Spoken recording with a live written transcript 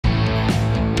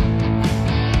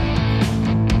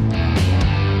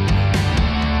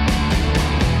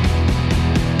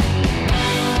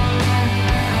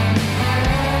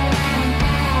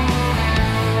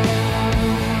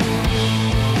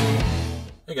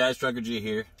guys, Trucker G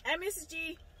here. I'm Mrs.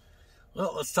 G.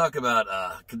 Well, let's talk about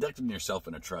conducting yourself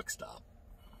in a truck stop.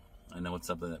 I know it's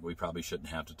something that we probably shouldn't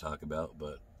have to talk about,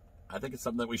 but I think it's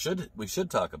something that we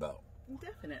should talk about.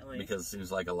 Definitely. Because it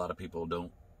seems like a lot of people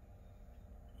don't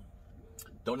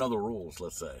know the rules,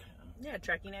 let's say. Yeah,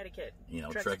 trucking etiquette. You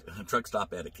know, truck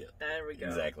stop etiquette. There we go.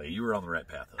 Exactly. You were on the right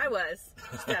path. I was.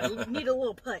 Just gotta need a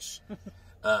little push.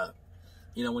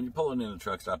 You know, when you're pulling in a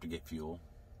truck stop to get fuel,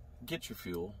 get your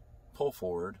fuel, pull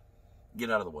forward, get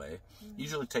out of the way.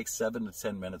 Usually takes 7 to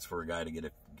 10 minutes for a guy to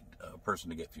get a person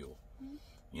to get fuel.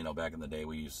 You know, back in the day,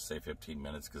 we used to say 15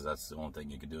 minutes because that's the only thing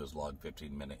you could do is log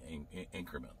 15-minute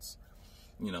increments.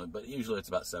 You know, but usually it's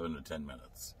about 7 to 10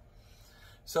 minutes.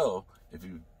 So, if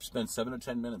you spend 7 to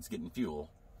 10 minutes getting fuel,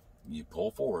 you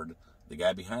pull forward, the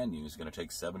guy behind you is going to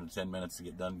take 7 to 10 minutes to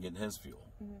get done getting his fuel.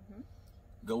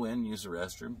 Go in, use the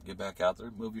restroom, get back out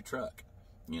there, move your truck.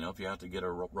 You know, if you have to get a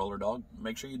roller dog,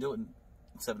 make sure you do it in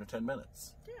 7 to 10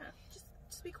 minutes. Yeah,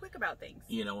 just be quick about things.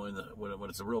 You know, when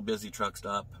it's a real busy truck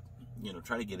stop, you know,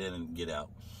 try to get in and get out.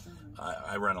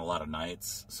 I run a lot of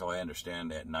nights, so I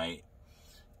understand at night,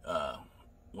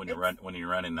 when you're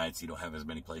running nights, you don't have as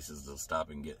many places to stop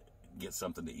and get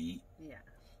something to eat. Yeah.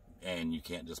 And you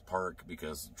can't just park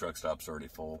because the truck stop's already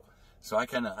full. So I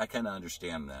kind of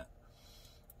understand that.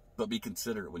 But be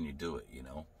considerate when you do it, you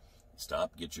know.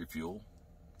 Stop, get your fuel.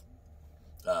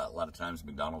 A lot of times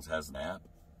McDonald's has an app.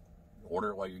 Order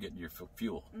it while you're getting your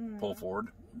fuel. Pull forward,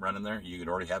 run in there. You could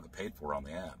already have it paid for on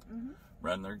the app.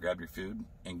 Run there, grab your food,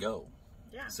 and go.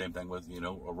 Yeah. Same thing with, you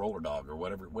know, a roller dog or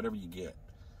whatever you get.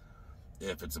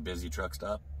 If it's a busy truck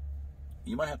stop,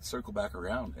 you might have to circle back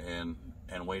around and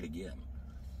wait again.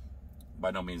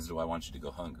 By no means do I want you to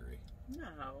go hungry.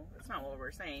 No, that's not what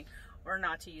we're saying. Or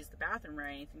not to use the bathroom or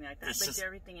anything like that, but do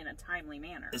everything in a timely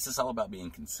manner. It's just all about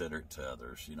being considerate to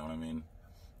others, you know what I mean?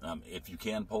 If you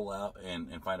can pull out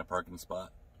and find a parking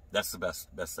spot, that's the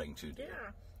best thing to do.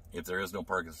 Yeah. If there is no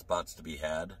parking spots to be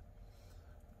had,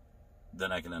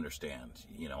 then I can understand.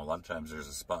 You know, a lot of times there's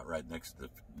a spot right next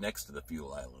to the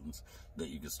fuel islands that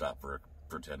you can stop for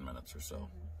 10 minutes or so.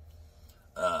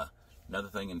 Another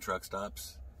thing in truck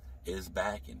stops is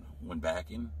backing. When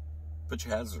backing, put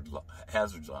your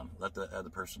hazards on. Let the other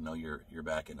person know you're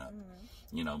backing up.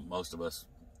 You know, most of us,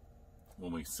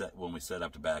 when we set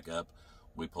up to back up,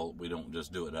 we don't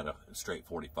just do it at a straight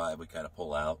 45. We kind of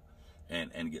pull out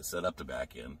and get set up to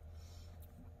back in.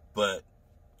 But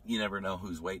you never know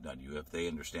who's waiting on you, if they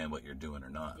understand what you're doing or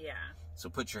not. Yeah. So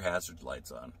put your hazard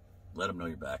lights on. Let them know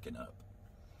you're backing up.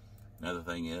 Another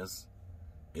thing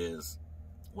is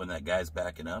when that guy's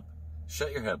backing up,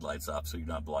 shut your headlights off so you're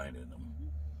not blinding them.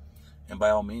 And by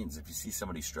all means, if you see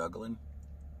somebody struggling,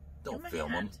 don't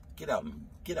film them. Get out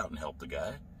and help the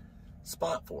guy.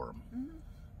 Spot for him.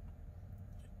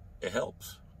 It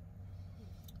helps.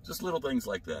 Just little things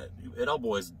like that. It all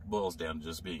boils down to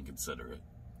just being considerate.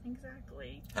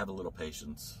 Exactly. Have a little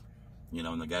patience. You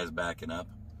know, when the guy's backing up,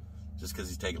 just because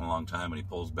he's taking a long time and he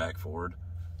pulls back forward,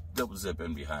 don't zip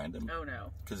in behind him. Oh,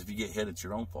 no. Because if you get hit, it's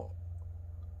your own fault.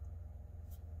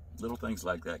 Little things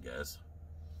like that, guys.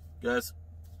 Guys,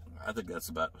 I think that's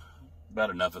about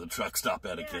enough of the truck stop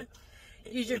etiquette.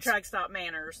 Yeah. Use your truck stop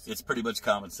manners. It's pretty much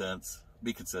common sense.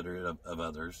 Be considerate of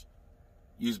others.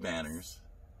 Use manners.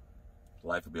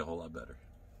 Life will be a whole lot better.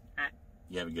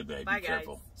 You have a good day. Bye, be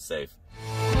careful. Guys.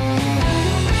 Safe.